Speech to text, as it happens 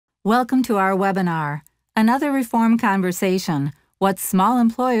Welcome to our webinar, Another Reform Conversation, What Small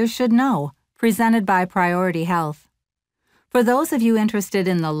Employers Should Know, presented by Priority Health. For those of you interested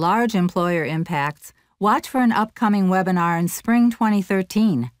in the large employer impacts, watch for an upcoming webinar in spring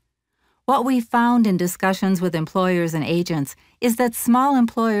 2013. What we found in discussions with employers and agents is that small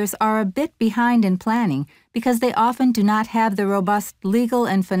employers are a bit behind in planning because they often do not have the robust legal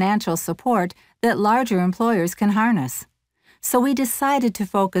and financial support that larger employers can harness. So we decided to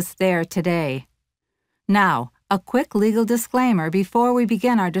focus there today. Now, a quick legal disclaimer before we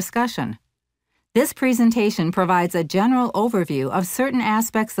begin our discussion. This presentation provides a general overview of certain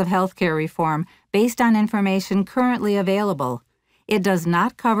aspects of healthcare reform based on information currently available. It does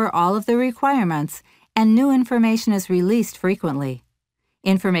not cover all of the requirements, and new information is released frequently.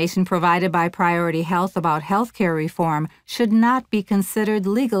 Information provided by Priority Health about healthcare reform should not be considered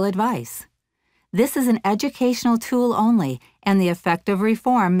legal advice. This is an educational tool only, and the effect of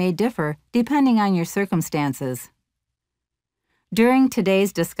reform may differ depending on your circumstances. During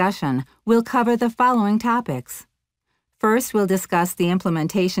today's discussion, we'll cover the following topics. First, we'll discuss the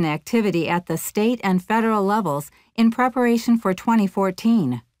implementation activity at the state and federal levels in preparation for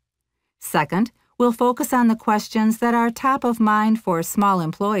 2014. Second, we'll focus on the questions that are top of mind for small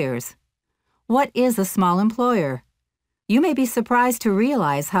employers. What is a small employer? You may be surprised to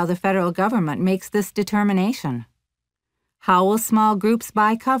realize how the federal government makes this determination. How will small groups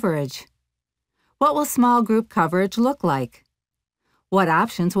buy coverage? What will small group coverage look like? What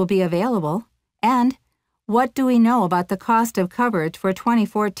options will be available? And what do we know about the cost of coverage for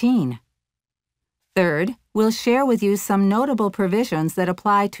 2014? Third, we'll share with you some notable provisions that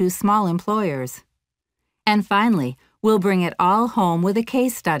apply to small employers. And finally, we'll bring it all home with a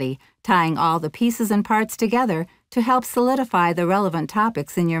case study, tying all the pieces and parts together to help solidify the relevant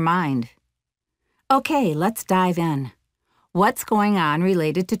topics in your mind. Okay, let's dive in. What's going on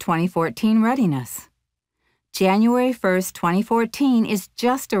related to 2014 readiness? January 1st, 2014 is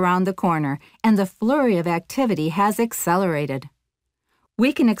just around the corner, and the flurry of activity has accelerated.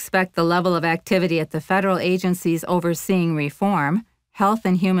 We can expect the level of activity at the federal agencies overseeing reform, Health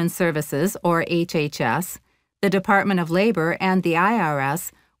and Human Services, or HHS, the Department of Labor, and the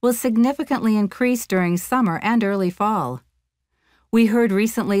IRS will significantly increase during summer and early fall. We heard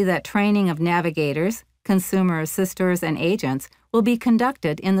recently that training of navigators, consumer assisters, and agents will be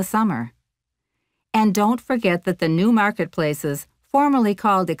conducted in the summer. And don't forget that the new marketplaces, formerly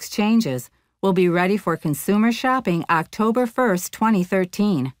called exchanges, will be ready for consumer shopping October 1st,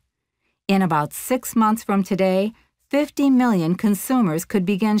 2013. In about 6 months from today, 50 million consumers could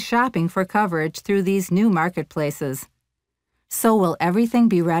begin shopping for coverage through these new marketplaces. So will everything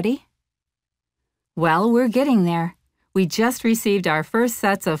be ready? Well, we're getting there. We just received our first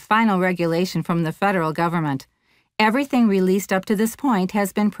sets of final regulation from the federal government. Everything released up to this point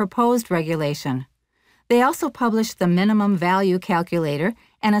has been proposed regulation. They also published the minimum value calculator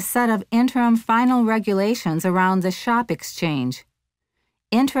and a set of interim final regulations around the shop exchange.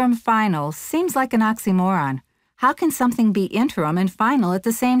 Interim final seems like an oxymoron. How can something be interim and final at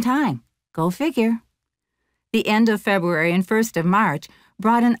the same time? Go figure. The end of February and 1st of March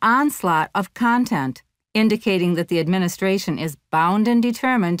brought an onslaught of content, indicating that the administration is bound and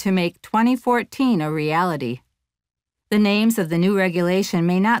determined to make 2014 a reality. The names of the new regulation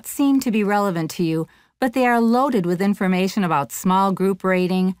may not seem to be relevant to you, but they are loaded with information about small group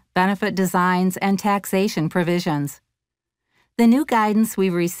rating, benefit designs, and taxation provisions. The new guidance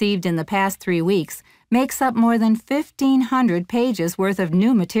we've received in the past 3 weeks makes up more than 1,500 pages worth of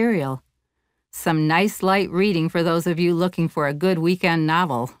new material. Some nice light reading for those of you looking for a good weekend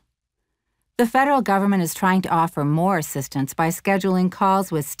novel. The federal government is trying to offer more assistance by scheduling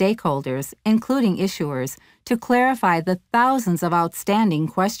calls with stakeholders, including issuers, to clarify the thousands of outstanding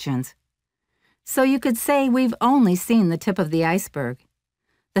questions. So you could say we've only seen the tip of the iceberg.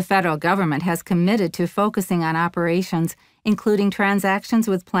 The federal government has committed to focusing on operations, including transactions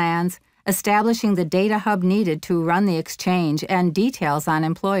with plans, establishing the data hub needed to run the exchange, and details on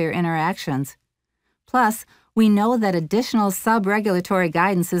employer interactions. Plus, we know that additional sub-regulatory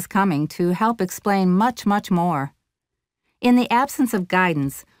guidance is coming to help explain much more. In the absence of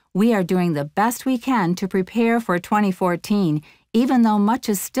guidance, we are doing the best we can to prepare for 2014, even though much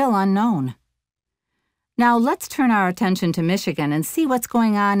is still unknown. Now let's turn our attention to Michigan and see what's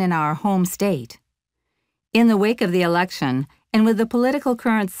going on in our home state. In the wake of the election, and with the political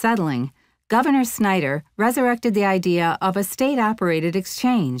currents settling, Governor Snyder resurrected the idea of a state-operated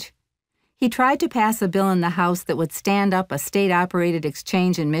exchange. He tried to pass a bill in the House that would stand up a state-operated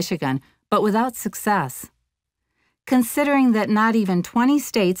exchange in Michigan, but without success. Considering that not even 20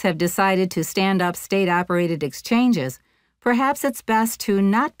 states have decided to stand up state-operated exchanges, perhaps it's best to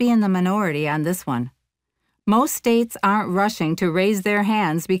not be in the minority on this one. Most states aren't rushing to raise their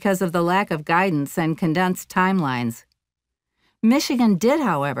hands because of the lack of guidance and condensed timelines. Michigan did,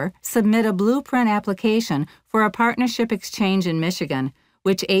 however, submit a blueprint application for a partnership exchange in Michigan,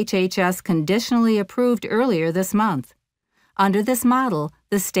 which HHS conditionally approved earlier this month. Under this model,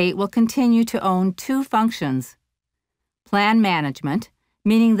 the state will continue to own two functions: plan management,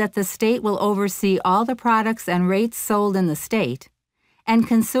 meaning that the state will oversee all the products and rates sold in the state, and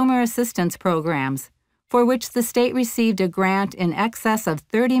consumer assistance programs, for which the state received a grant in excess of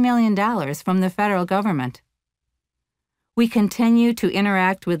 $30 million from the federal government. We continue to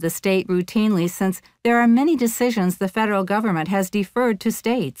interact with the state routinely since there are many decisions the federal government has deferred to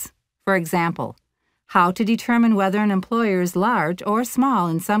states. For example, how to determine whether an employer is large or small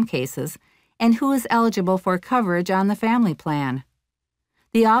in some cases, and who is eligible for coverage on the family plan.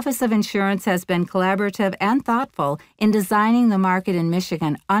 The Office of Insurance has been collaborative and thoughtful in designing the market in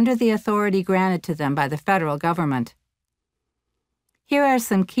Michigan under the authority granted to them by the federal government. Here are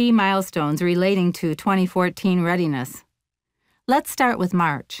some key milestones relating to 2014 readiness. Let's start with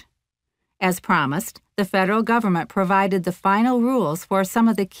March. As promised, the federal government provided the final rules for some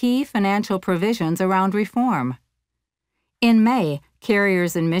of the key financial provisions around reform. In May,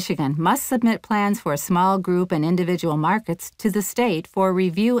 carriers in Michigan must submit plans for small group and individual markets to the state for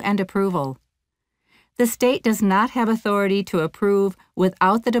review and approval. The state does not have authority to approve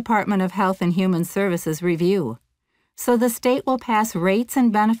without the Department of Health and Human Services review, so the state will pass rates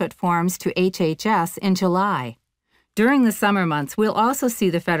and benefit forms to HHS in July. During the summer months, we'll also see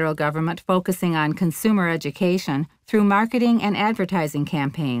the federal government focusing on consumer education through marketing and advertising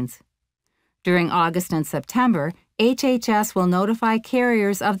campaigns. During August and September, HHS will notify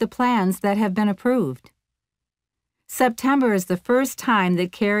carriers of the plans that have been approved. September is the first time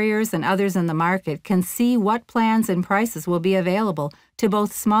that carriers and others in the market can see what plans and prices will be available to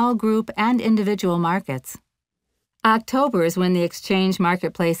both small group and individual markets. October is when the exchange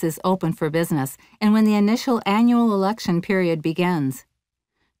marketplace is open for business and when the initial annual election period begins.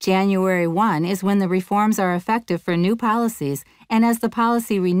 January 1 is when the reforms are effective for new policies and as the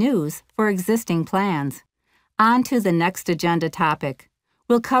policy renews for existing plans. On to the next agenda topic.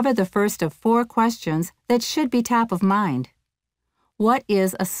 We'll cover the first of 4 questions that should be top of mind. What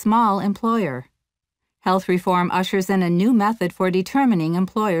is a small employer? Health reform ushers in a new method for determining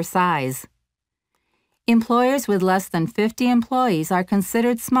employer size. Employers with less than 50 employees are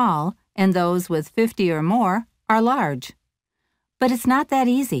considered small, and those with 50 or more are large. But it's not that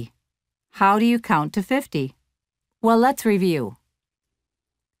easy. How do you count to 50? Well, let's review.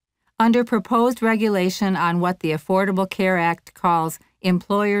 Under proposed regulation on what the Affordable Care Act calls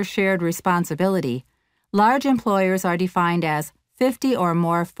employer shared responsibility, large employers are defined as 50 or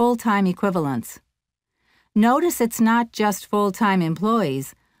more full-time equivalents. Notice it's not just full-time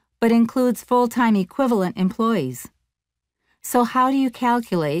employees, but includes full-time equivalent employees. So how do you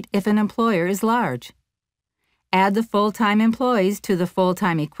calculate if an employer is large? Add the full-time employees to the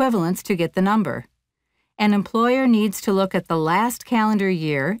full-time equivalents to get the number. An employer needs to look at the last calendar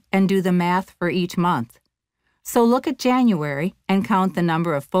year and do the math for each month. So look at January and count the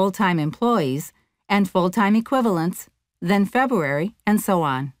number of full-time employees and full-time equivalents, then February, and so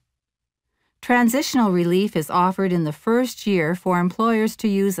on. Transitional relief is offered in the first year for employers to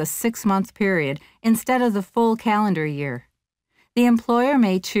use a 6-month period instead of the full calendar year. The employer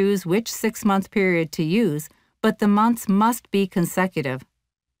may choose which 6-month period to use, but the months must be consecutive.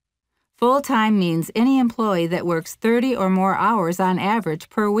 Full-time means any employee that works 30 or more hours on average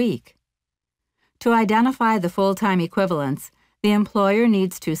per week. To identify the full-time equivalents, the employer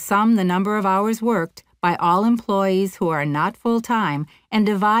needs to sum the number of hours worked by all employees who are not full-time and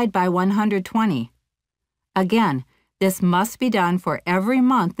divide by 120. Again, this must be done for every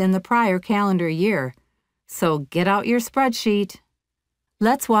month in the prior calendar year, so get out your spreadsheet.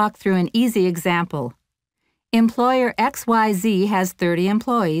 Let's walk through an easy example. Employer XYZ has 30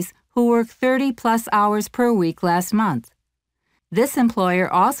 employees who work 30-plus hours per week last month. This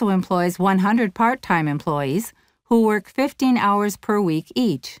employer also employs 100 part-time employees who work 15 hours per week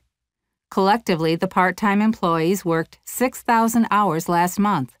each. Collectively, the part-time employees worked 6,000 hours last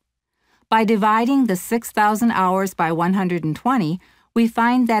month. By dividing the 6,000 hours by 120, we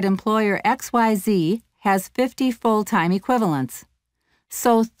find that employer XYZ has 50 full-time equivalents.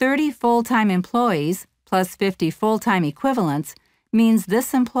 So 30 full-time employees plus 50 full-time equivalents means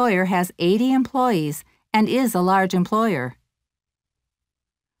this employer has 80 employees and is a large employer.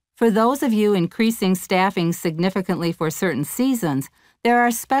 For those of you increasing staffing significantly for certain seasons, there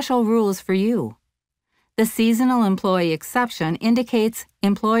are special rules for you. The seasonal employee exception indicates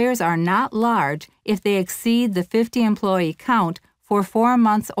employers are not large if they exceed the 50 employee count for 4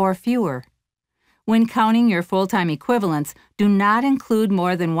 months or fewer. When counting your full-time equivalents, do not include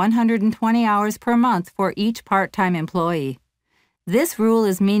more than 120 hours per month for each part-time employee. This rule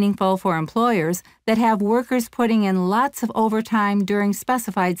is meaningful for employers that have workers putting in lots of overtime during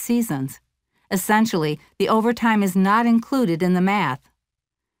specified seasons. Essentially, the overtime is not included in the math.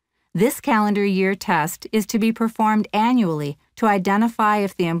 This calendar year test is to be performed annually to identify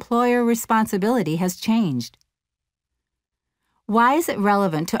if the employer responsibility has changed. Why is it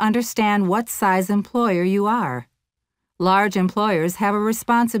relevant to understand what size employer you are? Large employers have a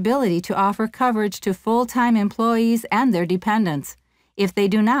responsibility to offer coverage to full-time employees and their dependents. If they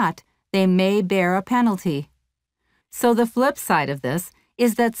do not, they may bear a penalty. So the flip side of this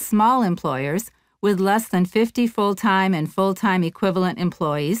is that small employers, with less than 50 full-time and full-time equivalent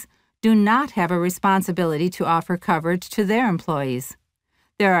employees, do not have a responsibility to offer coverage to their employees.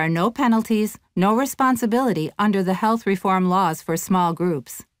 There are no penalties, no responsibility under the health reform laws for small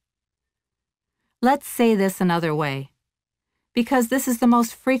groups. Let's say this another way, because this is the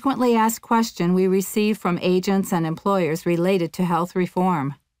most frequently asked question we receive from agents and employers related to health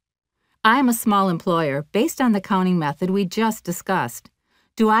reform. I'm a small employer based on the counting method we just discussed.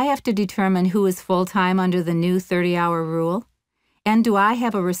 Do I have to determine who is full-time under the new 30-hour rule? And do I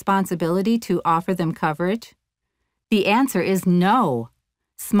have a responsibility to offer them coverage? The answer is no.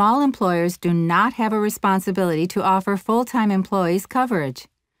 Small employers do not have a responsibility to offer full-time employees coverage.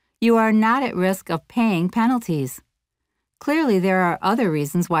 You are not at risk of paying penalties. Clearly, there are other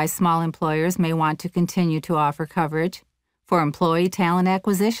reasons why small employers may want to continue to offer coverage, for employee talent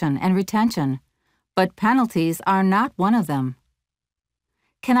acquisition and retention, but penalties are not one of them.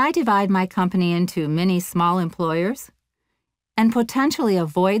 Can I divide my company into many small employers and potentially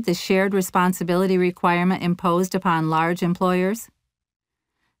avoid the shared responsibility requirement imposed upon large employers?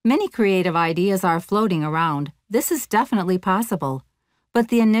 Many creative ideas are floating around. This is definitely possible, but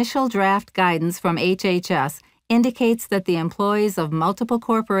the initial draft guidance from HHS indicates that the employees of multiple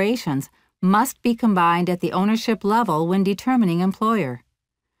corporations must be combined at the ownership level when determining employer.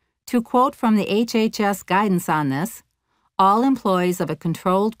 To quote from the HHS guidance on this, all employees of a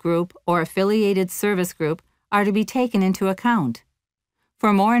controlled group or affiliated service group are to be taken into account.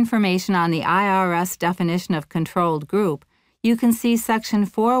 For more information on the IRS definition of controlled group, you can see Section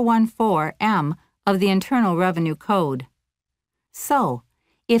 414M of the Internal Revenue Code. So,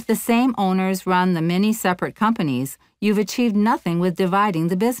 if the same owners run the many separate companies, you've achieved nothing with dividing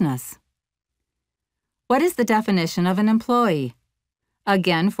the business. What is the definition of an employee?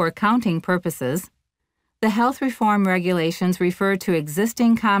 Again, for counting purposes, the health reform regulations refer to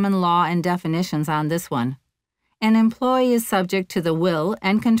existing common law and definitions on this one. An employee is subject to the will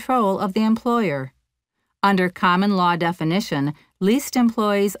and control of the employer. Under common law definition, leased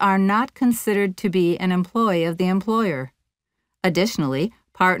employees are not considered to be an employee of the employer. Additionally,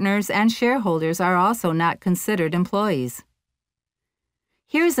 partners and shareholders are also not considered employees.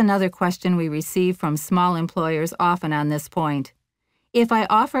 Here's another question we receive from small employers often on this point. If I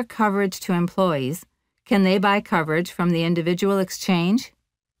offer coverage to employees, can they buy coverage from the individual exchange?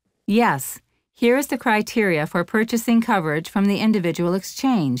 Yes. Here is the criteria for purchasing coverage from the individual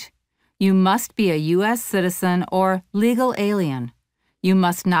exchange. You must be a U.S. citizen or legal alien. You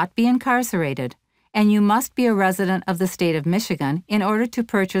must not be incarcerated, and you must be a resident of the state of Michigan in order to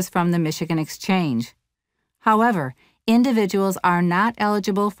purchase from the Michigan Exchange. However, individuals are not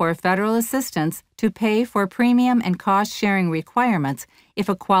eligible for federal assistance to pay for premium and cost-sharing requirements if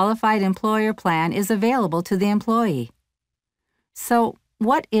a qualified employer plan is available to the employee. So,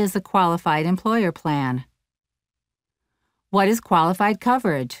 what is a qualified employer plan? What is qualified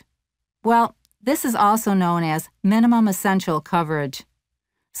coverage? Well, this is also known as minimum essential coverage.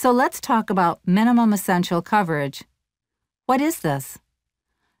 So let's talk about minimum essential coverage. What is this?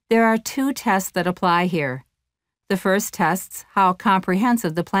 There are two tests that apply here. The first tests how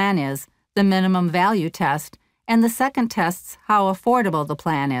comprehensive the plan is, the minimum value test, and the second tests how affordable the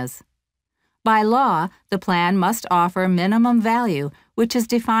plan is. By law, the plan must offer minimum value, which is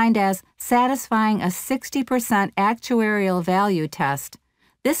defined as satisfying a 60% actuarial value test.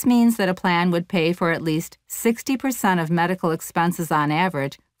 This means that a plan would pay for at least 60% of medical expenses on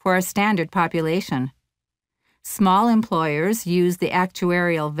average for a standard population. Small employers use the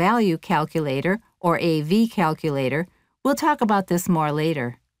Actuarial Value Calculator, or AV calculator. We'll talk about this more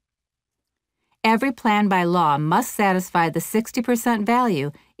later. Every plan by law must satisfy the 60%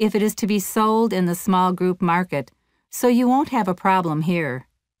 value if it is to be sold in the small group market, so you won't have a problem here.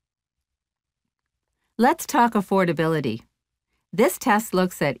 Let's talk affordability. This test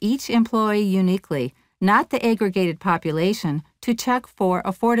looks at each employee uniquely, not the aggregated population, to check for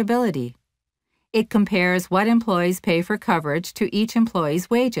affordability. It compares what employees pay for coverage to each employee's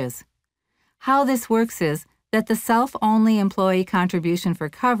wages. How this works is that the self-only employee contribution for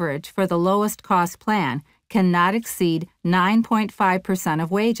coverage for the lowest cost plan cannot exceed 9.5%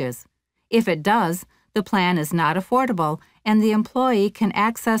 of wages. If it does, the plan is not affordable and the employee can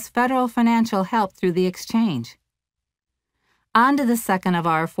access federal financial help through the exchange. On to the second of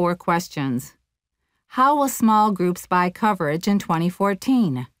our 4 questions. How will small groups buy coverage in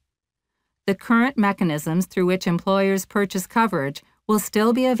 2014? The current mechanisms through which employers purchase coverage will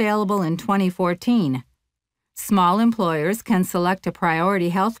still be available in 2014. Small employers can select a priority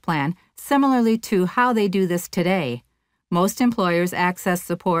health plan similarly to how they do this today. Most employers access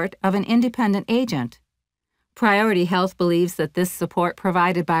support of an independent agent. Priority Health believes that this support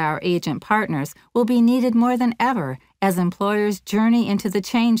provided by our agent partners will be needed more than ever as employers journey into the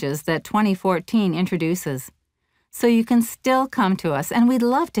changes that 2014 introduces. So you can still come to us and we'd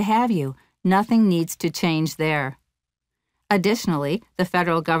love to have you. Nothing needs to change there. Additionally, the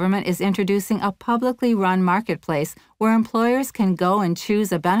federal government is introducing a publicly run marketplace where employers can go and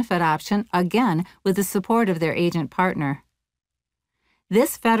choose a benefit option, again with the support of their agent partner.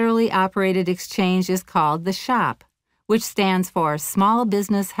 This federally operated exchange is called the SHOP, which stands for Small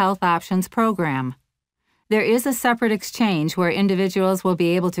Business Health Options Program. There is a separate exchange where individuals will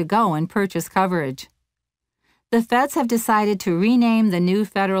be able to go and purchase coverage. The feds have decided to rename the new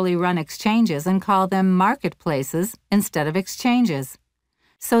federally run exchanges and call them marketplaces instead of exchanges.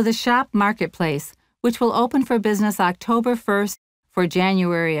 So the SHOP Marketplace, which will open for business October 1st for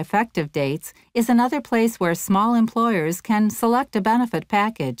January effective dates, is another place where small employers can select a benefit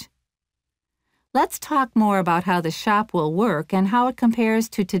package. Let's talk more about how the SHOP will work and how it compares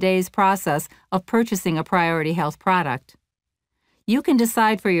to today's process of purchasing a priority health product. You can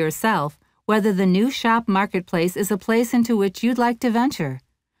decide for yourself whether the new SHOP Marketplace is a place into which you'd like to venture.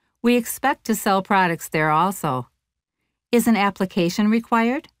 We expect to sell products there also. Is an application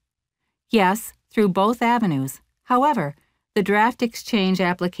required? Yes, through both avenues. However, the draft exchange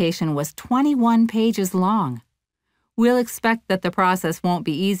application was 21 pages long. We'll expect that the process won't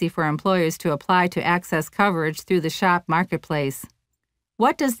be easy for employers to apply to access coverage through the SHOP Marketplace.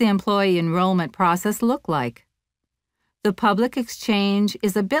 What does the employee enrollment process look like? The public exchange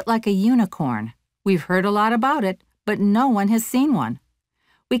is a bit like a unicorn. We've heard a lot about it, but no one has seen one.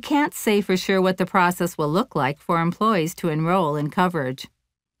 We can't say for sure what the process will look like for employees to enroll in coverage.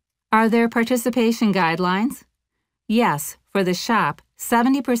 Are there participation guidelines? Yes, for the SHOP,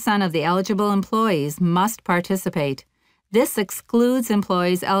 70% of the eligible employees must participate. This excludes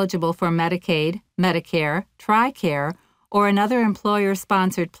employees eligible for Medicaid, Medicare, TRICARE, or another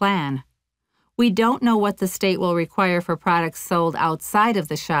employer-sponsored plan. We don't know what the state will require for products sold outside of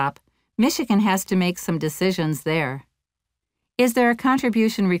the SHOP. Michigan has to make some decisions there. Is there a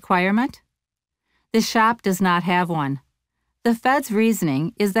contribution requirement? The SHOP does not have one. The Fed's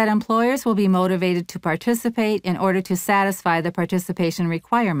reasoning is that employers will be motivated to participate in order to satisfy the participation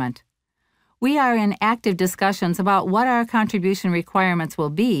requirement. We are in active discussions about what our contribution requirements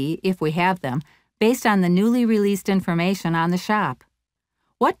will be, if we have them, based on the newly released information on the SHOP.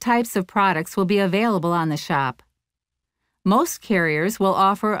 What types of products will be available on the SHOP? Most carriers will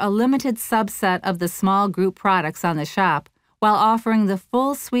offer a limited subset of the small group products on the SHOP while offering the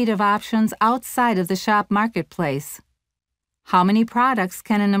full suite of options outside of the SHOP Marketplace. How many products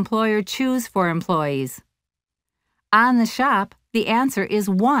can an employer choose for employees? On the SHOP, the answer is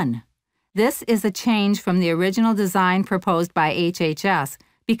 1. This is a change from the original design proposed by HHS.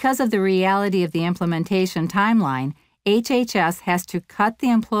 Because of the reality of the implementation timeline, HHS has to cut the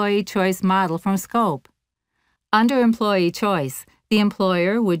employee choice model from scope. Under employee choice, the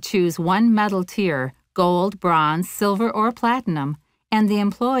employer would choose one metal tier, gold, bronze, silver, or platinum, and the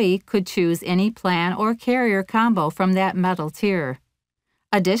employee could choose any plan or carrier combo from that metal tier.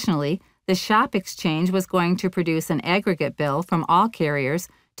 Additionally, the SHOP exchange was going to produce an aggregate bill from all carriers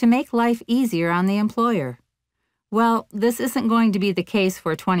to make life easier on the employer. Well, this isn't going to be the case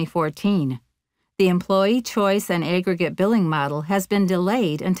for 2014. The employee choice and aggregate billing model has been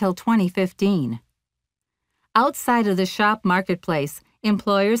delayed until 2015. Outside of the SHOP Marketplace,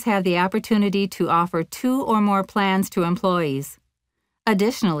 employers have the opportunity to offer 2 or more plans to employees.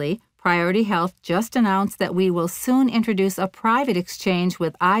 Additionally, Priority Health just announced that we will soon introduce a private exchange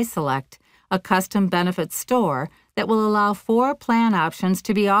with iSelect, a custom benefit store that will allow 4 plan options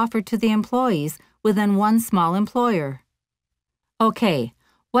to be offered to the employees within one small employer. Okay,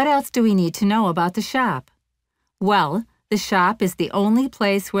 what else do we need to know about the SHOP? Well, the SHOP is the only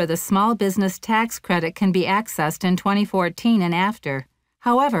place where the small business tax credit can be accessed in 2014 and after.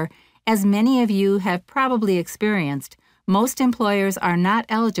 However, As many of you have probably experienced, most employers are not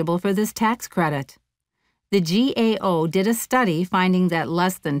eligible for this tax credit. The GAO did a study finding that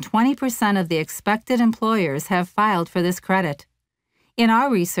less than 20% of the expected employers have filed for this credit. In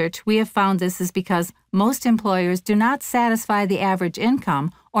our research, we have found this is because most employers do not satisfy the average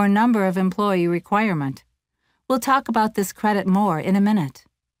income or number of employee requirement. We'll talk about this credit more in a minute.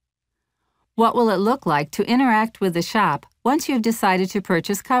 What will it look like to interact with the shop once you've decided to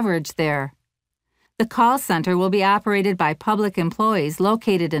purchase coverage there? The call center will be operated by public employees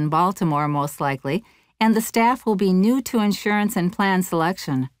located in Baltimore, most likely, and the staff will be new to insurance and plan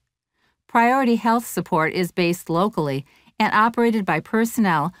selection. Priority Health support is based locally and operated by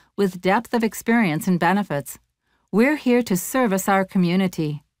personnel with depth of experience and benefits. We're here to service our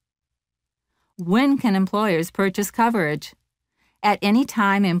community. When can employers purchase coverage? At any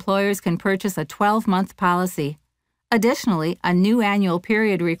time, employers can purchase a 12-month policy. Additionally, a new annual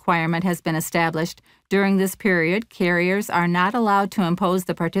period requirement has been established. During this period, carriers are not allowed to impose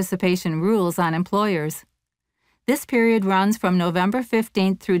the participation rules on employers. This period runs from November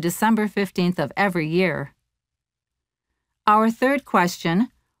 15th through December 15th of every year. Our third question,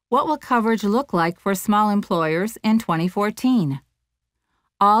 what will coverage look like for small employers in 2014?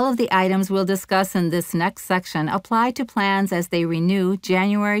 All of the items we'll discuss in this next section apply to plans as they renew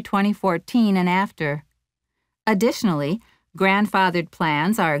January 2014 and after. Additionally, grandfathered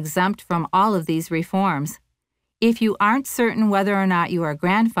plans are exempt from all of these reforms. If you aren't certain whether or not you are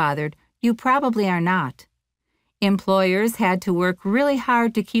grandfathered, you probably are not. Employers had to work really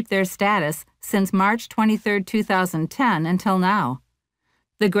hard to keep their status since March 23, 2010 until now.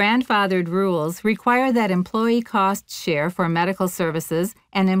 The grandfathered rules require that employee cost share for medical services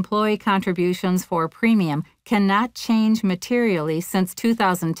and employee contributions for premium cannot change materially since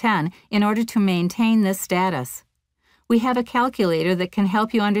 2010 in order to maintain this status. We have a calculator that can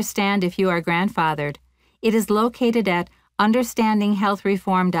help you understand if you are grandfathered. It is located at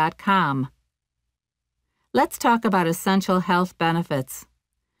understandinghealthreform.com. Let's talk about essential health benefits.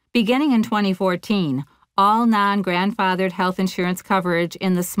 Beginning in 2014, all non-grandfathered health insurance coverage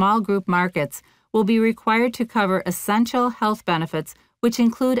in the small group markets will be required to cover essential health benefits, which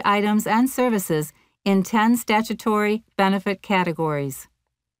include items and services in 10 statutory benefit categories.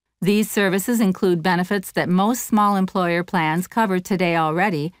 These services include benefits that most small employer plans cover today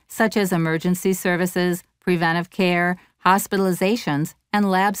already, such as emergency services, preventive care, hospitalizations,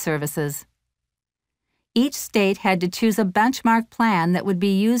 and lab services. Each state had to choose a benchmark plan that would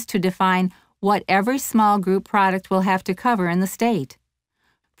be used to define what every small group product will have to cover in the state.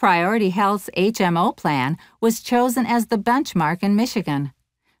 Priority Health's HMO plan was chosen as the benchmark in Michigan.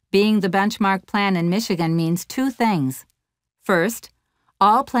 Being the benchmark plan in Michigan means two things. First,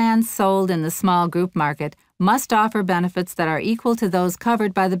 all plans sold in the small group market must offer benefits that are equal to those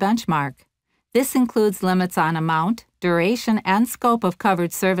covered by the benchmark. This includes limits on amount, duration, and scope of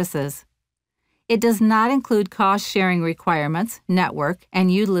covered services. It does not include cost-sharing requirements, network, and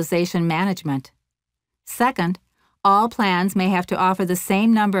utilization management. Second, all plans may have to offer the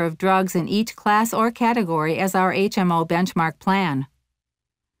same number of drugs in each class or category as our HMO benchmark plan.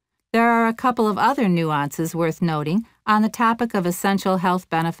 There are a couple of other nuances worth noting on the topic of essential health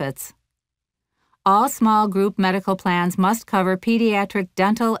benefits. All small group medical plans must cover pediatric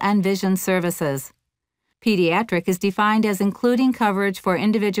dental and vision services. Pediatric is defined as including coverage for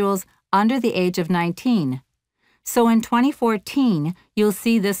individuals under the age of 19. So in 2014, you'll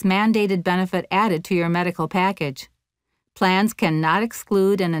see this mandated benefit added to your medical package. Plans cannot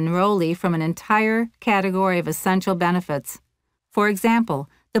exclude an enrollee from an entire category of essential benefits. For example,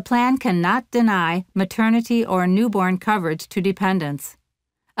 the plan cannot deny maternity or newborn coverage to dependents.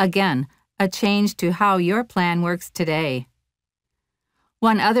 Again, a change to how your plan works today.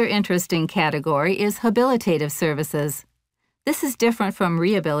 One other interesting category is habilitative services. This is different from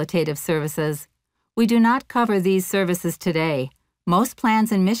rehabilitative services. We do not cover these services today. Most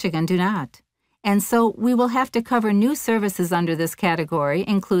plans in Michigan do not. And so we will have to cover new services under this category,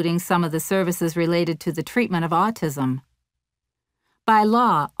 including some of the services related to the treatment of autism. By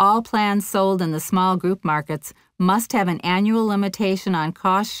law, all plans sold in the small group markets must have an annual limitation on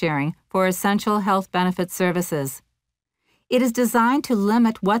cost sharing for essential health benefit services. It is designed to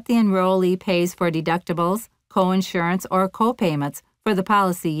limit what the enrollee pays for deductibles, coinsurance, or copayments for the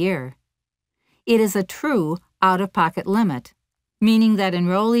policy year. It is a true out-of-pocket limit, meaning that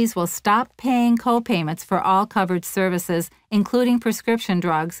enrollees will stop paying copayments for all covered services, including prescription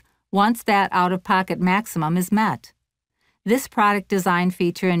drugs, once that out-of-pocket maximum is met. This product design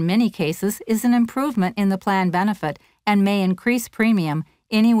feature in many cases is an improvement in the plan benefit and may increase premium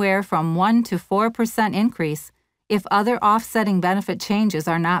anywhere from 1 to 4% increase. if other offsetting benefit changes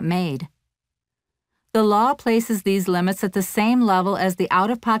are not made. The law places these limits at the same level as the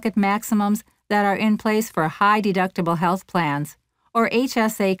out-of-pocket maximums that are in place for high-deductible health plans, or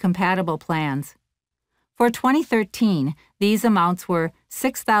HSA-compatible plans. For 2013, these amounts were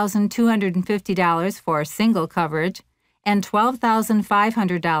 $6,250 for single coverage and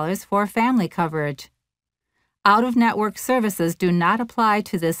 $12,500 for family coverage. Out-of-network services do not apply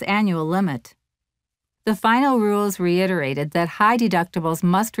to this annual limit. The final rules reiterated that high deductibles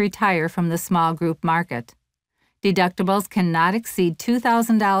must retire from the small group market. Deductibles cannot exceed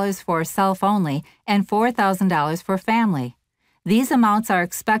 $2,000 for self-only and $4,000 for family. These amounts are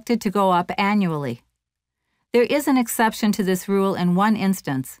expected to go up annually. There is an exception to this rule in one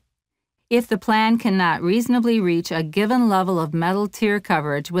instance. If the plan cannot reasonably reach a given level of metal tier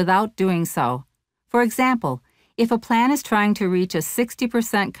coverage without doing so. For example, if a plan is trying to reach a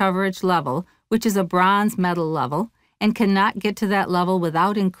 60% coverage level, which is a bronze metal level, and cannot get to that level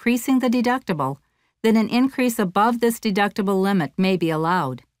without increasing the deductible, then an increase above this deductible limit may be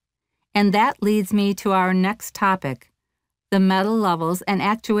allowed. And that leads me to our next topic, the metal levels and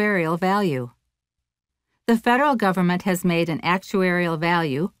actuarial value. The federal government has made an actuarial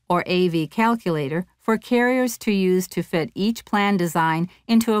value, or AV calculator, for carriers to use to fit each plan design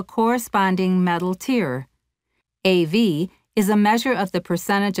into a corresponding metal tier. AV is a measure of the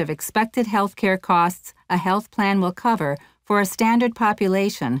percentage of expected health care costs a health plan will cover for a standard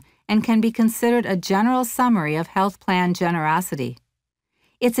population and can be considered a general summary of health plan generosity.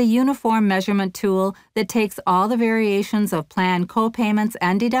 It's a uniform measurement tool that takes all the variations of plan copayments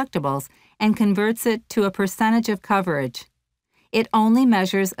and deductibles and converts it to a percentage of coverage. It only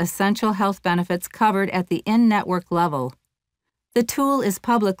measures essential health benefits covered at the in-network level. The tool is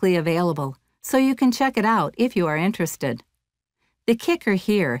publicly available, so you can check it out if you are interested. The kicker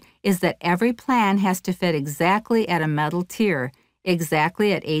here is that every plan has to fit exactly at a metal tier,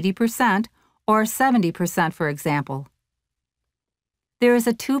 exactly at 80% or 70%, for example. There is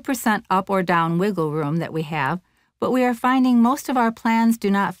a 2% up or down wiggle room that we have, but we are finding most of our plans do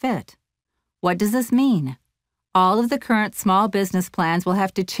not fit. What does this mean? All of the current small business plans will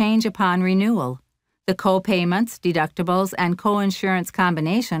have to change upon renewal. The co-payments, deductibles, and co-insurance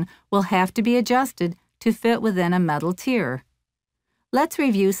combination will have to be adjusted to fit within a metal tier. Let's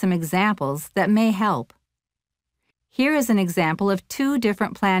review some examples that may help. Here is an example of two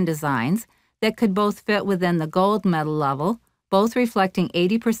different plan designs that could both fit within the gold medal level, both reflecting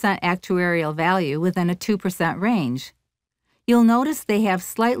 80% actuarial value within a 2% range. You'll notice they have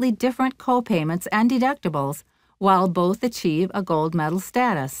slightly different co-payments and deductibles, while both achieve a gold medal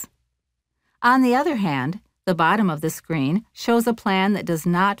status. On the other hand, the bottom of the screen shows a plan that does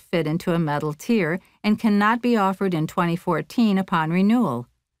not fit into a metal tier and cannot be offered in 2014 upon renewal.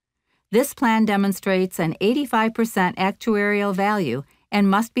 This plan demonstrates an 85% actuarial value and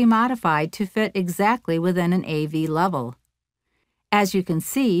must be modified to fit exactly within an AV level. As you can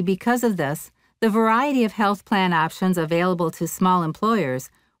see, because of this, the variety of health plan options available to small employers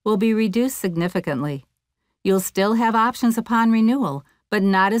will be reduced significantly. You'll still have options upon renewal, but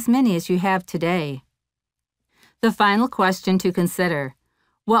not as many as you have today. The final question to consider: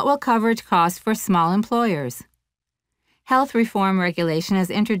 what will coverage cost for small employers? Health reform regulation has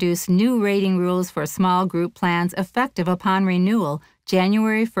introduced new rating rules for small group plans effective upon renewal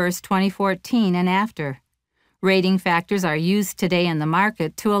January 1, 2014 and after. Rating factors are used today in the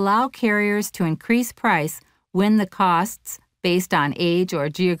market to allow carriers to increase price when the costs, based on age or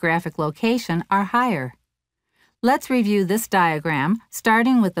geographic location, are higher. Let's review this diagram,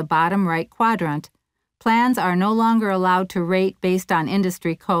 starting with the bottom right quadrant. Plans are no longer allowed to rate based on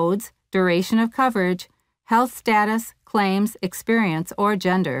industry codes, duration of coverage, health status, claims, experience, or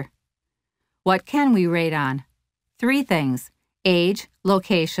gender. What can we rate on? 3 things: age,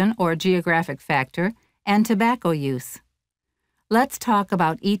 location or geographic factor, and tobacco use. Let's talk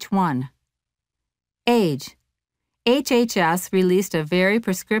about each one. Age. HHS released a very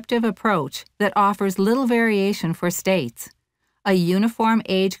prescriptive approach that offers little variation for states. A uniform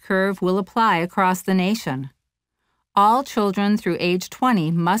age curve will apply across the nation. All children through age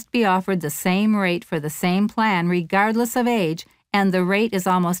 20 must be offered the same rate for the same plan regardless of age, and the rate is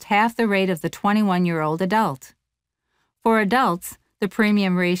almost half the rate of the 21-year-old adult. For adults, the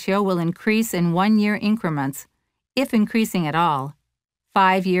premium ratio will increase in 1-year increments, if increasing at all.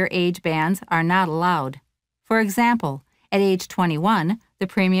 5-year age bands are not allowed. For example, at age 21, the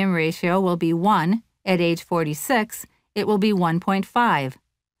premium ratio will be 1. At age 46, it will be 1.5.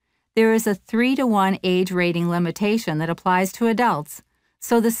 There is a 3-to-1 age rating limitation that applies to adults,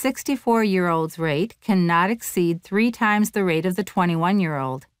 so the 64-year-old's rate cannot exceed 3 times the rate of the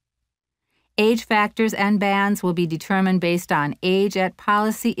 21-year-old. Age factors and bands will be determined based on age at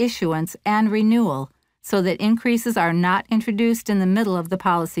policy issuance and renewal, so that increases are not introduced in the middle of the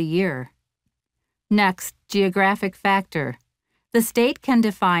policy year. Next, geographic factor. The state can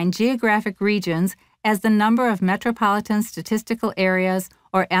define geographic regions as the number of metropolitan statistical areas,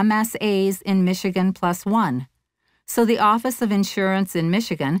 or MSAs, in Michigan plus 1. So the Office of Insurance in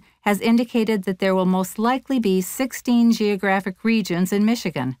Michigan has indicated that there will most likely be 16 geographic regions in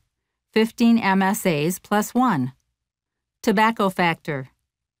Michigan, 15 MSAs plus 1. Tobacco factor.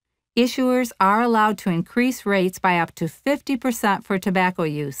 Issuers are allowed to increase rates by up to 50% for tobacco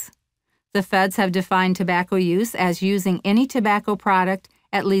use. The feds have defined tobacco use as using any tobacco product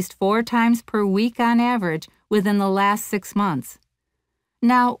at least 4 times per week on average within the last 6 months.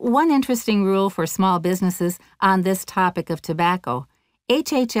 Now, one interesting rule for small businesses on this topic of tobacco,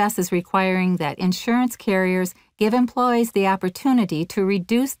 HHS is requiring that insurance carriers give employees the opportunity to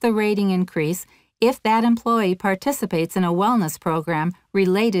reduce the rating increase if that employee participates in a wellness program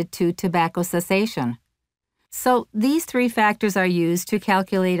related to tobacco cessation. So these 3 factors are used to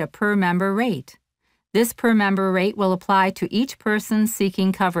calculate a per-member rate. This per-member rate will apply to each person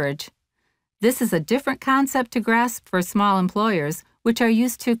seeking coverage. This is a different concept to grasp for small employers, which are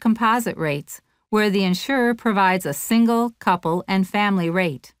used to composite rates, where the insurer provides a single, couple, and family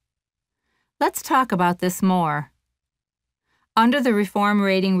rate. Let's talk about this more. Under the reform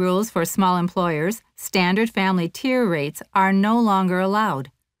rating rules for small employers, standard family tier rates are no longer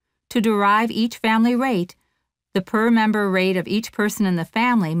allowed. To derive each family rate, the per-member rate of each person in the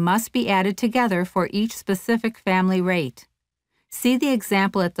family must be added together for each specific family rate. See the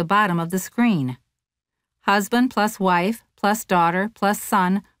example at the bottom of the screen. Husband plus wife plus daughter plus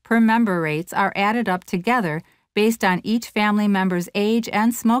son per member rates are added up together based on each family member's age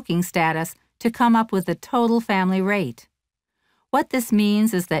and smoking status to come up with the total family rate. What this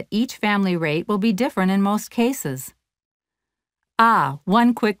means is that each family rate will be different in most cases.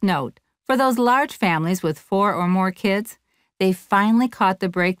 One quick note. For those large families with 4 or more kids, they've finally caught the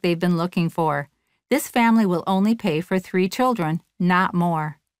break they've been looking for. This family will only pay for 3 children, not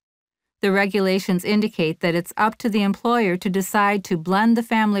more. The regulations indicate that it's up to the employer to decide to blend the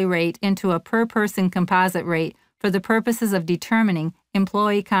family rate into a per-person composite rate for the purposes of determining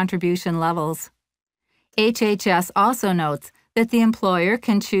employee contribution levels. HHS also notes that the employer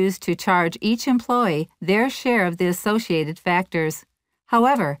can choose to charge each employee their share of the associated factors.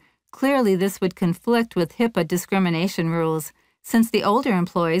 However, clearly this would conflict with HIPAA discrimination rules, since the older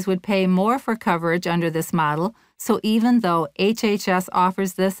employees would pay more for coverage under this model, so even though HHS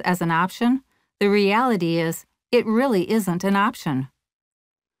offers this as an option, the reality is it really isn't an option.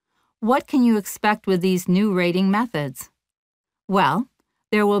 What can you expect with these new rating methods? Well,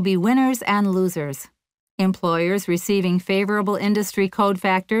 there will be winners and losers. Employers receiving favorable industry code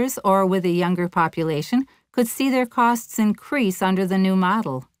factors or with a younger population could see their costs increase under the new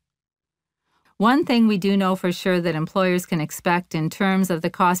model. One thing we do know for sure that employers can expect in terms of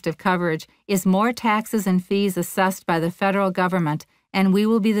the cost of coverage is more taxes and fees assessed by the federal government, and we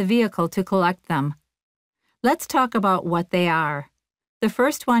will be the vehicle to collect them. Let's talk about what they are. The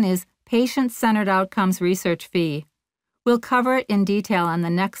first one is Patient-Centered Outcomes Research Fee. We'll cover it in detail on the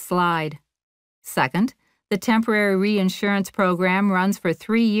next slide. Second, the temporary reinsurance program runs for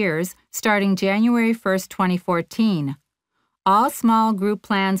 3 years, starting January 1, 2014. All small group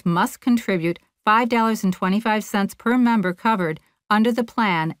plans must contribute $5.25 per member covered under the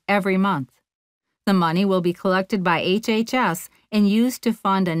plan every month. The money will be collected by HHS and used to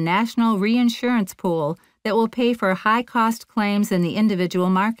fund a national reinsurance pool that will pay for high-cost claims in the individual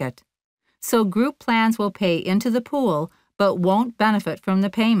market. So group plans will pay into the pool but won't benefit from the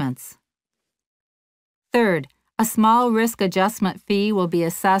payments. Third, a small risk adjustment fee will be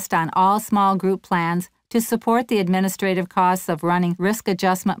assessed on all small group plans to support the administrative costs of running risk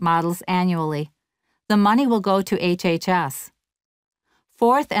adjustment models annually. The money will go to HHS.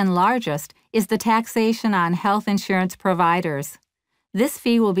 Fourth and largest is the taxation on health insurance providers. This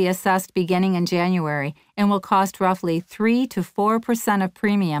fee will be assessed beginning in January and will cost roughly 3 to 4% of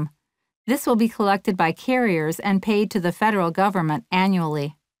premium. This will be collected by carriers and paid to the federal government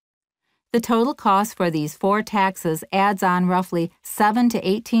annually. The total cost for these 4 taxes adds on roughly $7 to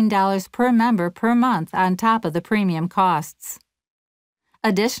 $18 per member per month on top of the premium costs.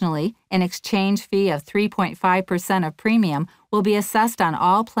 Additionally, an exchange fee of 3.5% of premium will be assessed on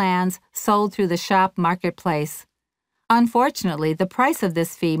all plans sold through the shop marketplace. Unfortunately, the price of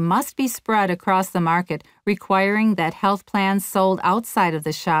this fee must be spread across the market, requiring that health plans sold outside of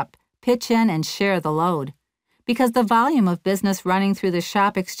the shop pitch in and share the load. Because the volume of business running through the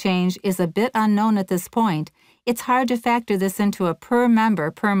shop exchange is a bit unknown at this point, it's hard to factor this into a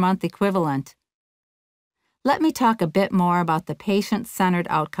per-member per-month equivalent. Let me talk a bit more about the Patient-Centered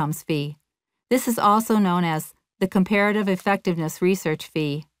Outcomes Fee. This is also known as the Comparative Effectiveness Research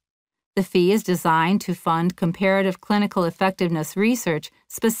Fee. The fee is designed to fund comparative clinical effectiveness research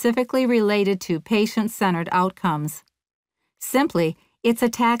specifically related to patient-centered outcomes. Simply, it's a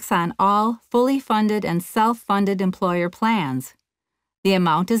tax on all fully funded and self-funded employer plans. The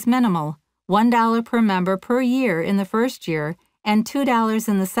amount is minimal, $1 per member per year in the first year and $2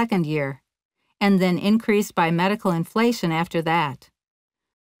 in the second year, and then increased by medical inflation after that.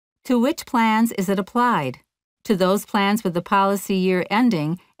 To which plans is it applied? To those plans with the policy year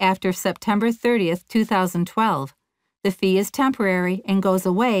ending after September 30, 2012. The fee is temporary and goes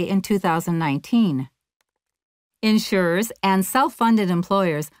away in 2019. Insurers and self-funded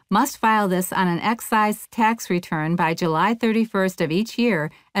employers must file this on an excise tax return by July 31st of each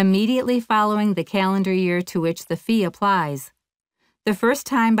year, immediately following the calendar year to which the fee applies. The first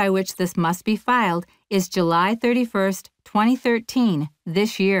time by which this must be filed is July 31st, 2013,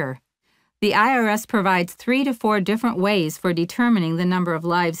 this year. The IRS provides 3 to 4 different ways for determining the number of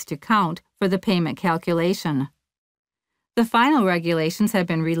lives to count for the payment calculation. The final regulations have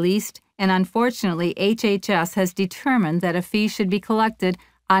been released, and unfortunately, HHS has determined that a fee should be collected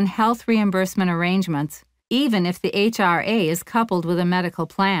on health reimbursement arrangements, even if the HRA is coupled with a medical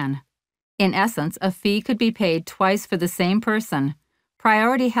plan. In essence, a fee could be paid twice for the same person.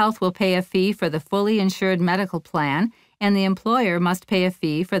 Priority Health will pay a fee for the fully insured medical plan, and the employer must pay a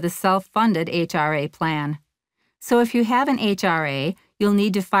fee for the self-funded HRA plan. So if you have an HRA, you'll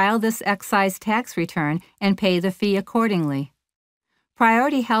need to file this excise tax return and pay the fee accordingly.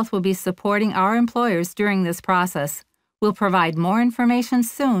 Priority Health will be supporting our employers during this process. We'll provide more information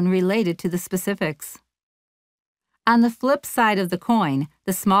soon related to the specifics. On the flip side of the coin,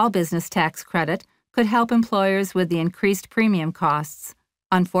 the small business tax credit could help employers with the increased premium costs.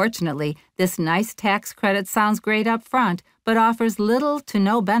 Unfortunately, this nice tax credit sounds great up front, but offers little to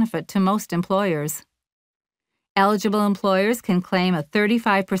no benefit to most employers. Eligible employers can claim a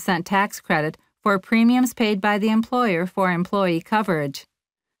 35% tax credit for premiums paid by the employer for employee coverage.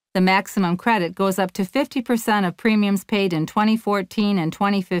 The maximum credit goes up to 50% of premiums paid in 2014 and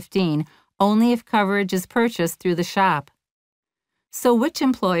 2015, only if coverage is purchased through the shop. So which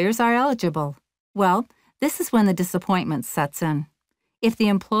employers are eligible? Well, this is when the disappointment sets in. If the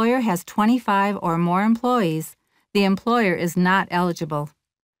employer has 25 or more employees, the employer is not eligible.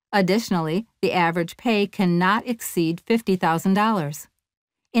 Additionally, the average pay cannot exceed $50,000.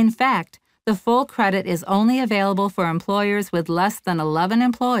 In fact, the full credit is only available for employers with less than 11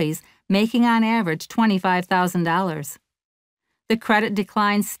 employees, making on average $25,000. The credit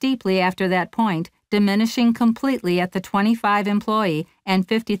declines steeply after that point, diminishing completely at the 25 employee and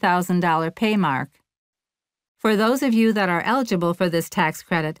 $50,000 pay mark. For those of you that are eligible for this tax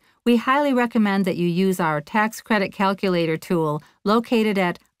credit, we highly recommend that you use our tax credit calculator tool located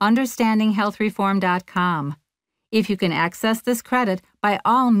at understandinghealthreform.com. If you can access this credit, by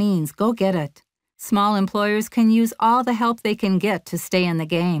all means, go get it. Small employers can use all the help they can get to stay in the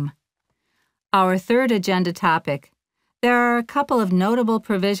game. Our third agenda topic. There are a couple of notable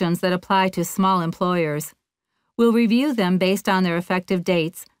provisions that apply to small employers. We'll review them based on their effective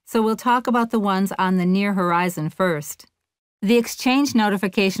dates, so we'll talk about the ones on the near horizon first. The exchange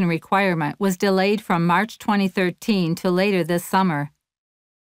notification requirement was delayed from March 2013 to later this summer.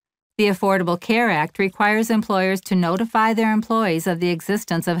 The Affordable Care Act requires employers to notify their employees of the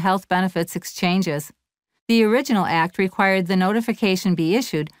existence of health benefits exchanges. The original act required the notification be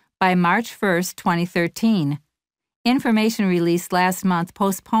issued by March 1, 2013. Information released last month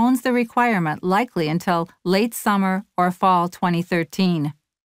postpones the requirement likely until late summer or fall 2013.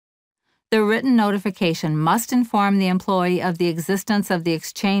 The written notification must inform the employee of the existence of the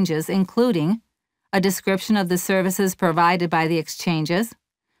exchanges, including a description of the services provided by the exchanges,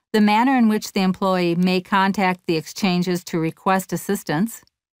 the manner in which the employee may contact the exchanges to request assistance,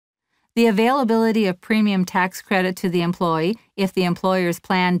 the availability of premium tax credit to the employee if the employer's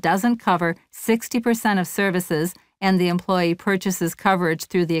plan doesn't cover 60% of services and the employee purchases coverage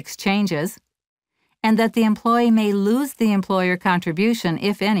through the exchanges, and that the employee may lose the employer contribution,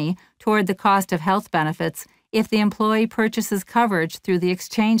 if any, toward the cost of health benefits if the employee purchases coverage through the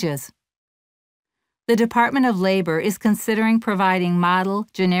exchanges. The Department of Labor is considering providing model,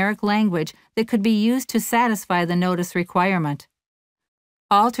 generic language that could be used to satisfy the notice requirement.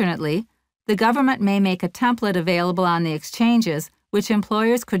 Alternately, the government may make a template available on the exchanges which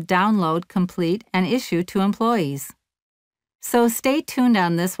employers could download, complete, and issue to employees. So stay tuned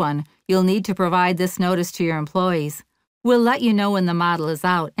on this one. You'll need to provide this notice to your employees. We'll let you know when the model is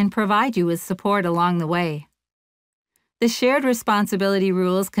out and provide you with support along the way. The shared responsibility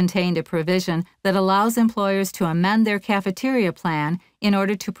rules contained a provision that allows employers to amend their cafeteria plan in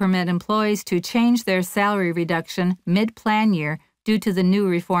order to permit employees to change their salary reduction mid-plan year due to the new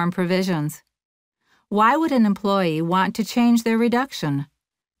reform provisions. Why would an employee want to change their reduction?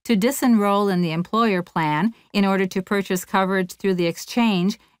 To disenroll in the employer plan in order to purchase coverage through the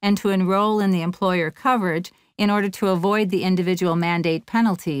exchange and to enroll in the employer coverage in order to avoid the individual mandate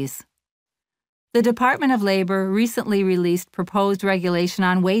penalties. The Department of Labor recently released proposed regulation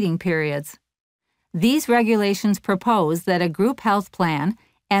on waiting periods. These regulations propose that a group health plan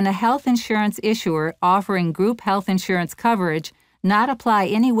and a health insurance issuer offering group health insurance coverage not apply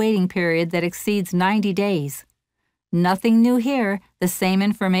any waiting period that exceeds 90 days. Nothing new here, the same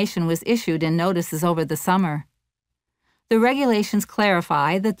information was issued in notices over the summer. The regulations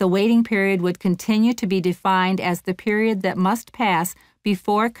clarify that the waiting period would continue to be defined as the period that must pass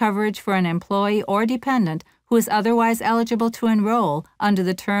before coverage for an employee or dependent who is otherwise eligible to enroll under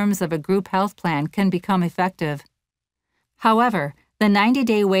the terms of a group health plan can become effective. However, the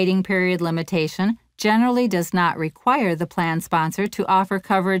 90-day waiting period limitation generally does not require the plan sponsor to offer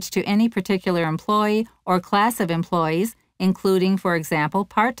coverage to any particular employee or class of employees, including, for example,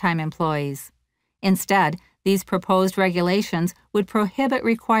 part-time employees. Instead, these proposed regulations would prohibit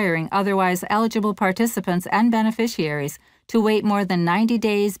requiring otherwise eligible participants and beneficiaries to wait more than 90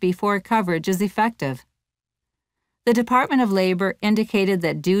 days before coverage is effective. The Department of Labor indicated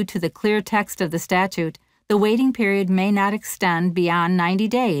that due to the clear text of the statute, the waiting period may not extend beyond 90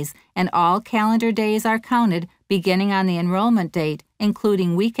 days, and all calendar days are counted beginning on the enrollment date,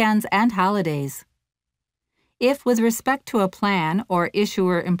 including weekends and holidays. If, with respect to a plan or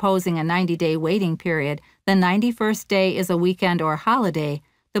issuer imposing a 90-day waiting period, the 91st day is a weekend or holiday,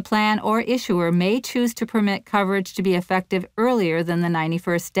 the plan or issuer may choose to permit coverage to be effective earlier than the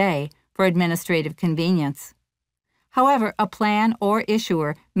 91st day for administrative convenience. However, a plan or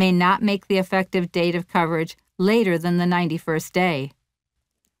issuer may not make the effective date of coverage later than the 91st day.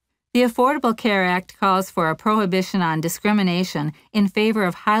 The Affordable Care Act calls for a prohibition on discrimination in favor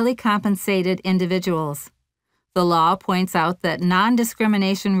of highly compensated individuals. The law points out that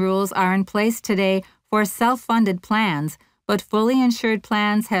non-discrimination rules are in place today for self-funded plans, but fully insured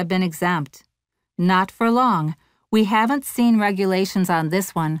plans have been exempt. Not for long. We haven't seen regulations on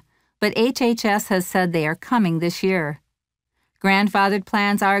this one, but HHS has said they are coming this year. Grandfathered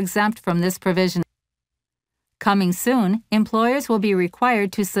plans are exempt from this provision. Coming soon, employers will be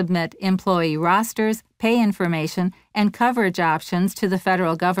required to submit employee rosters, pay information, and coverage options to the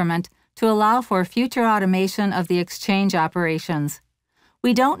federal government to allow for future automation of the exchange operations.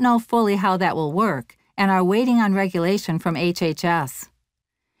 We don't know fully how that will work and are waiting on regulation from HHS.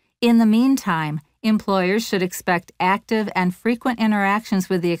 In the meantime, employers should expect active and frequent interactions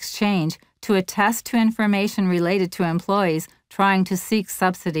with the exchange to attest to information related to employees trying to seek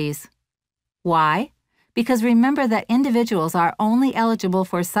subsidies. Why? Because remember that individuals are only eligible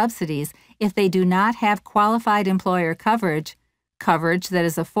for subsidies if they do not have qualified employer coverage that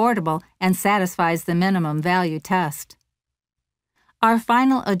is affordable and satisfies the minimum value test. Our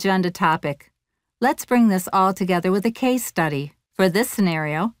final agenda topic. Let's bring this all together with a case study. For this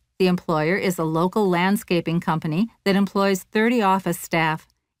scenario, the employer is a local landscaping company that employs 30 office staff,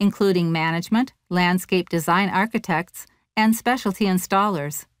 including management, landscape design architects, and specialty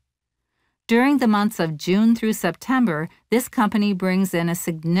installers. During the months of June through September, this company brings in a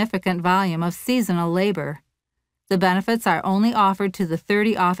significant volume of seasonal labor. The benefits are only offered to the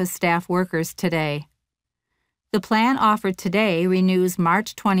 30 office staff workers today. The plan offered today renews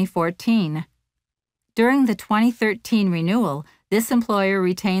March 2014. During the 2013 renewal, this employer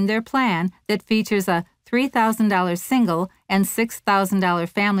retained their plan that features a $3,000 single and $6,000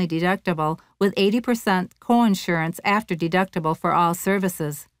 family deductible with 80% coinsurance after deductible for all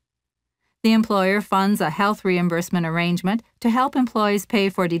services. The employer funds a health reimbursement arrangement to help employees pay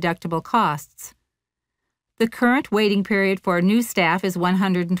for deductible costs. The current waiting period for new staff is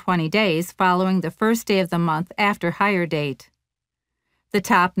 120 days following the first day of the month after hire date. The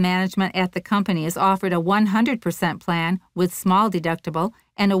top management at the company is offered a 100% plan with small deductible,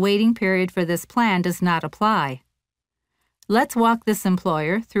 and a waiting period for this plan does not apply. Let's walk this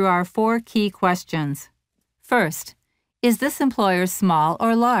employer through our 4 key questions. First, is this employer small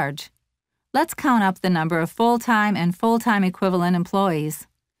or large? Let's count up the number of full-time and full-time equivalent employees.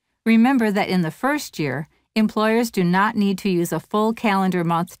 Remember that in the first year, employers do not need to use a full calendar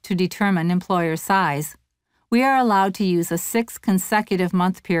month to determine employer size. We are allowed to use a 6 consecutive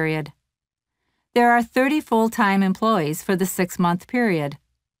month period. There are 30 full-time employees for the 6-month period.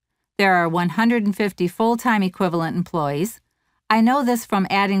 There are 150 full-time equivalent employees, I know this from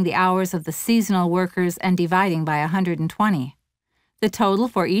adding the hours of the seasonal workers and dividing by 120. The total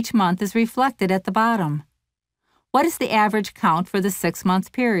for each month is reflected at the bottom. What is the average count for the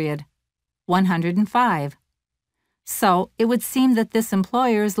 6-month period? 105. So it would seem that this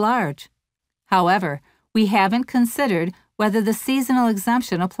employer is large. However, we haven't considered whether the seasonal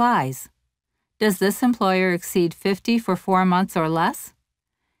exemption applies. Does this employer exceed 50 for 4 months or less?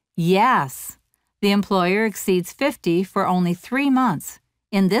 Yes. The employer exceeds 50 for only 3 months.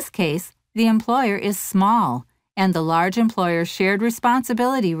 In this case, the employer is small, and the large employer shared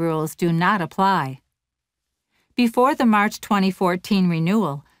responsibility rules do not apply. Before the March 2014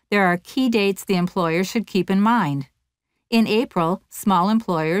 renewal, there are key dates the employer should keep in mind. In April, small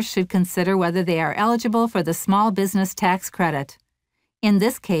employers should consider whether they are eligible for the Small Business Tax Credit. In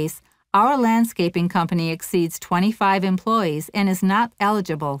this case, our landscaping company exceeds 25 employees and is not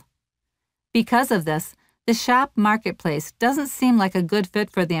eligible. Because of this, the shop marketplace doesn't seem like a good fit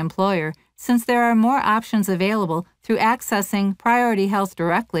for the employer since there are more options available through accessing Priority Health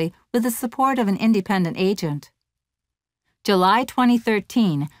directly with the support of an independent agent. July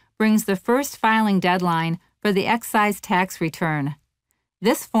 2013 brings the first filing deadline for the excise tax return.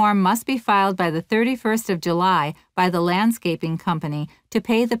 This form must be filed by the 31st of July by the landscaping company to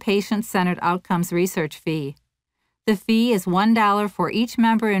pay the Patient-Centered Outcomes Research fee. The fee is $1 for each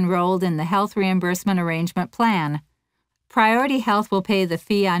member enrolled in the Health Reimbursement Arrangement Plan. Priority Health will pay the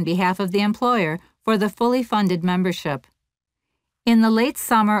fee on behalf of the employer for the fully funded membership. In the late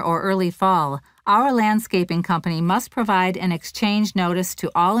summer or early fall, our landscaping company must provide an exchange notice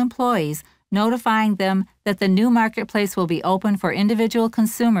to all employees notifying them that the new marketplace will be open for individual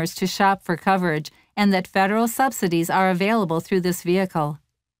consumers to shop for coverage and that federal subsidies are available through this vehicle.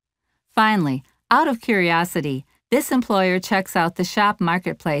 Finally, out of curiosity, this employer checks out the shop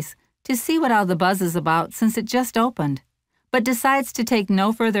marketplace to see what all the buzz is about since it just opened, but decides to take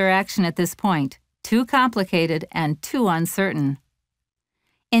no further action at this point, too complicated and too uncertain.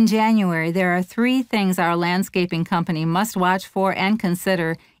 In January, there are 3 things our landscaping company must watch for and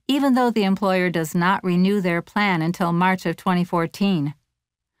consider even though the employer does not renew their plan until March of 2014.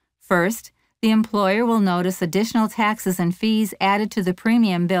 First, the employer will notice additional taxes and fees added to the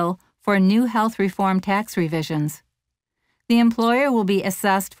premium bill for new health reform tax revisions. The employer will be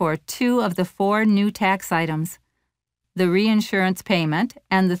assessed for 2 of the 4 new tax items, the reinsurance payment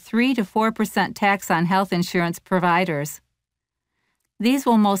and the 3 to 4% tax on health insurance providers. These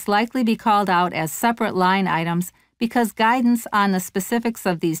will most likely be called out as separate line items because guidance on the specifics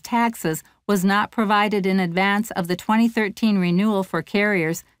of these taxes was not provided in advance of the 2013 renewal for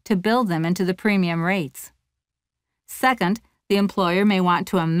carriers to build them into the premium rates. Second, the employer may want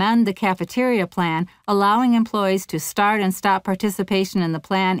to amend the cafeteria plan, allowing employees to start and stop participation in the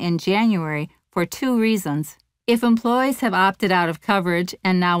plan in January for 2 reasons. If employees have opted out of coverage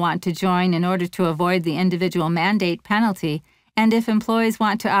and now want to join in order to avoid the individual mandate penalty, and if employees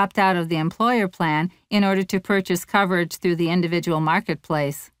want to opt out of the employer plan in order to purchase coverage through the individual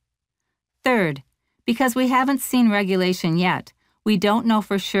marketplace. Third, because we haven't seen regulation yet, we don't know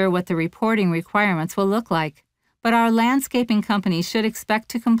for sure what the reporting requirements will look like, but our landscaping company should expect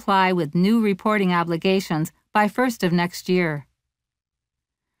to comply with new reporting obligations by 1st of next year.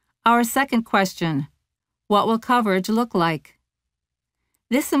 Our second question: what will coverage look like?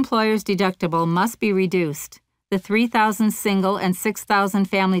 This employer's deductible must be reduced. The $3,000 single and $6,000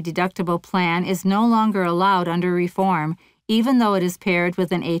 family deductible plan is no longer allowed under reform, even though it is paired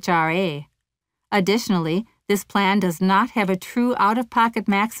with an HRA. Additionally, this plan does not have a true out-of-pocket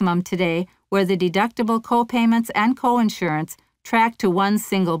maximum today where the deductible co-payments and co-insurance track to one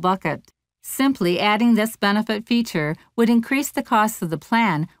single bucket. Simply adding this benefit feature would increase the cost of the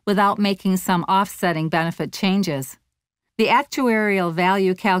plan without making some offsetting benefit changes. The actuarial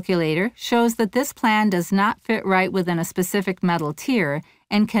value calculator shows that this plan does not fit right within a specific metal tier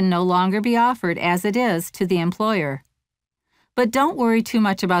and can no longer be offered as it is to the employer. But don't worry too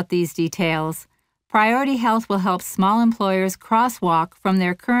much about these details. Priority Health will help small employers crosswalk from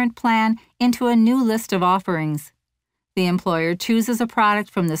their current plan into a new list of offerings. The employer chooses a product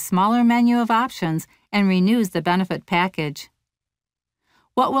from the smaller menu of options and renews the benefit package.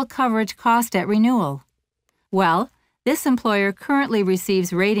 What will coverage cost at renewal? Well, this employer currently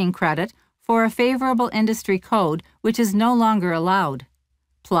receives rating credit for a favorable industry code which is no longer allowed.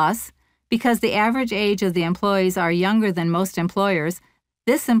 Plus, because the average age of the employees are younger than most employers,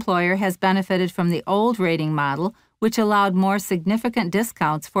 this employer has benefited from the old rating model, which allowed more significant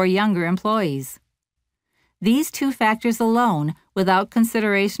discounts for younger employees. These 2 factors alone, without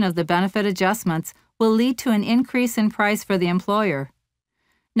consideration of the benefit adjustments, will lead to an increase in price for the employer.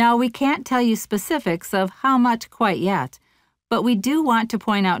 Now, we can't tell you specifics of how much quite yet, but we do want to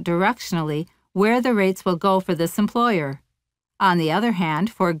point out directionally where the rates will go for this employer. On the other hand,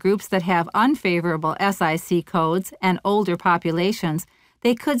 for groups that have unfavorable SIC codes and older populations,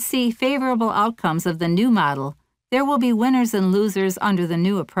 they could see favorable outcomes of the new model. There will be winners and losers under the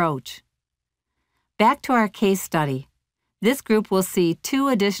new approach. Back to our case study. This group will see 2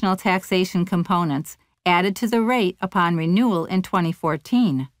 additional taxation components added to the rate upon renewal in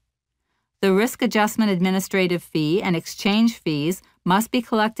 2014. The risk adjustment administrative fee and exchange fees must be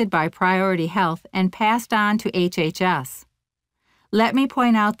collected by Priority Health and passed on to HHS. Let me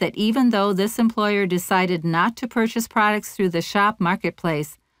point out that even though this employer decided not to purchase products through the shop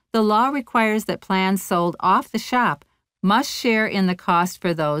marketplace, the law requires that plans sold off the shop must share in the cost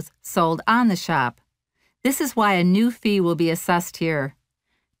for those sold on the shop. This is why a new fee will be assessed here.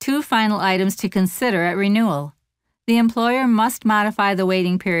 2 final items to consider at renewal. The employer must modify the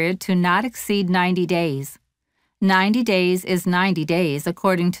waiting period to not exceed 90 days. 90 days is 90 days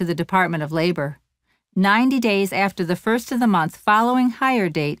according to the Department of Labor. 90 days after the first of the month following hire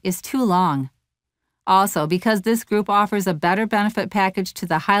date is too long. Also, because this group offers a better benefit package to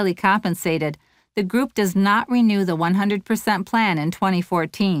the highly compensated, the group does not renew the 100% plan in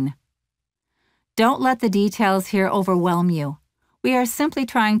 2014. Don't let the details here overwhelm you. We are simply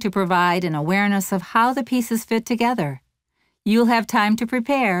trying to provide an awareness of how the pieces fit together. You'll have time to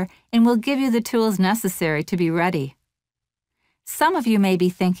prepare, and we'll give you the tools necessary to be ready. Some of you may be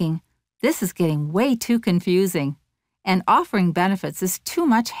thinking, this is getting way too confusing, and offering benefits is too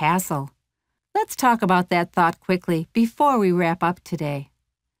much hassle. Let's talk about that thought quickly before we wrap up today.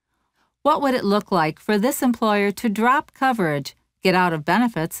 What would it look like for this employer to drop coverage, get out of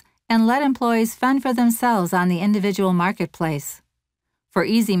benefits, and let employees fend for themselves on the individual marketplace? For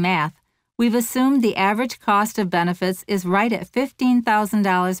easy math, we've assumed the average cost of benefits is right at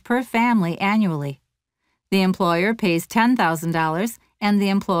 $15,000 per family annually. The employer pays $10,000 and the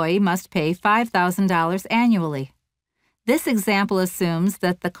employee must pay $5,000 annually. This example assumes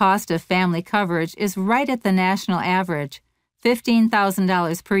that the cost of family coverage is right at the national average,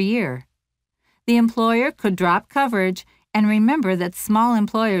 $15,000 per year. The employer could drop coverage, and remember that small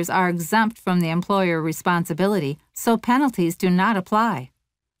employers are exempt from the employer responsibility, so penalties do not apply.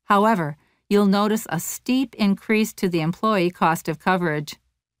 However, you'll notice a steep increase to the employee cost of coverage.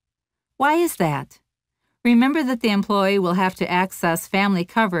 Why is that? Remember that the employee will have to access family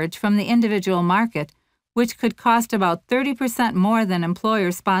coverage from the individual market, which could cost about 30% more than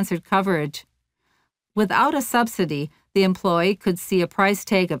employer-sponsored coverage. Without a subsidy, the employee could see a price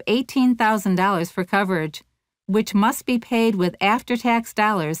tag of $18,000 for coverage, which must be paid with after-tax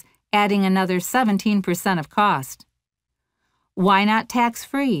dollars, adding another 17% of cost. Why not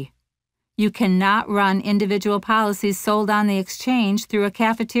tax-free? You cannot run individual policies sold on the exchange through a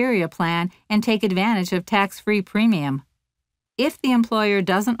cafeteria plan and take advantage of tax-free premium. If the employer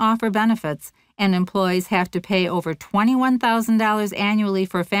doesn't offer benefits and employees have to pay over $21,000 annually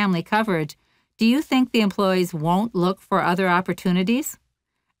for family coverage, do you think the employees won't look for other opportunities?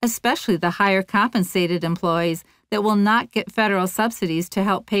 Especially the higher compensated employees that will not get federal subsidies to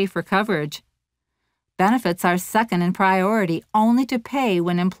help pay for coverage. Benefits are second in priority only to pay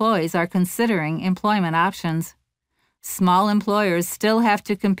when employees are considering employment options. Small employers still have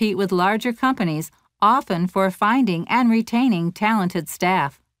to compete with larger companies, often for finding and retaining talented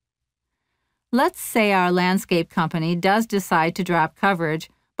staff. Let's say our landscape company does decide to drop coverage,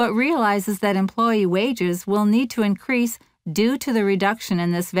 but realizes that employee wages will need to increase due to the reduction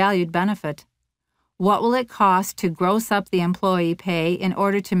in this valued benefit. What will it cost to gross up the employee pay in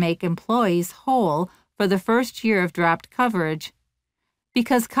order to make employees whole for the first year of dropped coverage?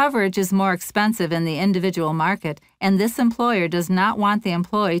 Because coverage is more expensive in the individual market, and this employer does not want the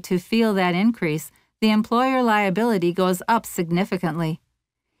employee to feel that increase, the employer liability goes up significantly.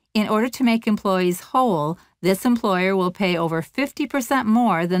 In order to make employees whole, this employer will pay over 50%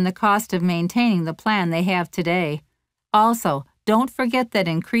 more than the cost of maintaining the plan they have today. Also, don't forget that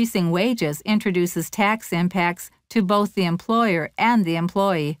increasing wages introduces tax impacts to both the employer and the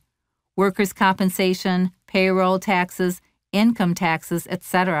employee. Workers' compensation, payroll taxes, income taxes,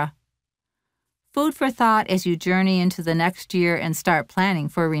 etc. Food for thought as you journey into the next year and start planning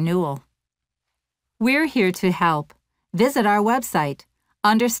for renewal. We're here to help. Visit our website,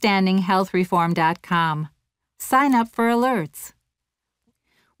 understandinghealthreform.com. Sign up for alerts.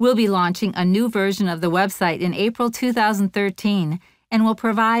 We'll be launching a new version of the website in April 2013 and will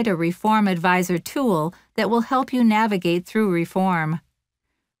provide a Reform Advisor tool that will help you navigate through reform.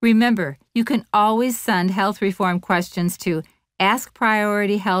 Remember, you can always send health reform questions to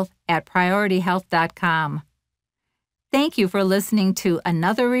askpriorityhealth@priorityhealth.com. Thank you for listening to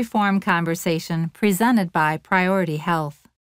another reform conversation presented by Priority Health.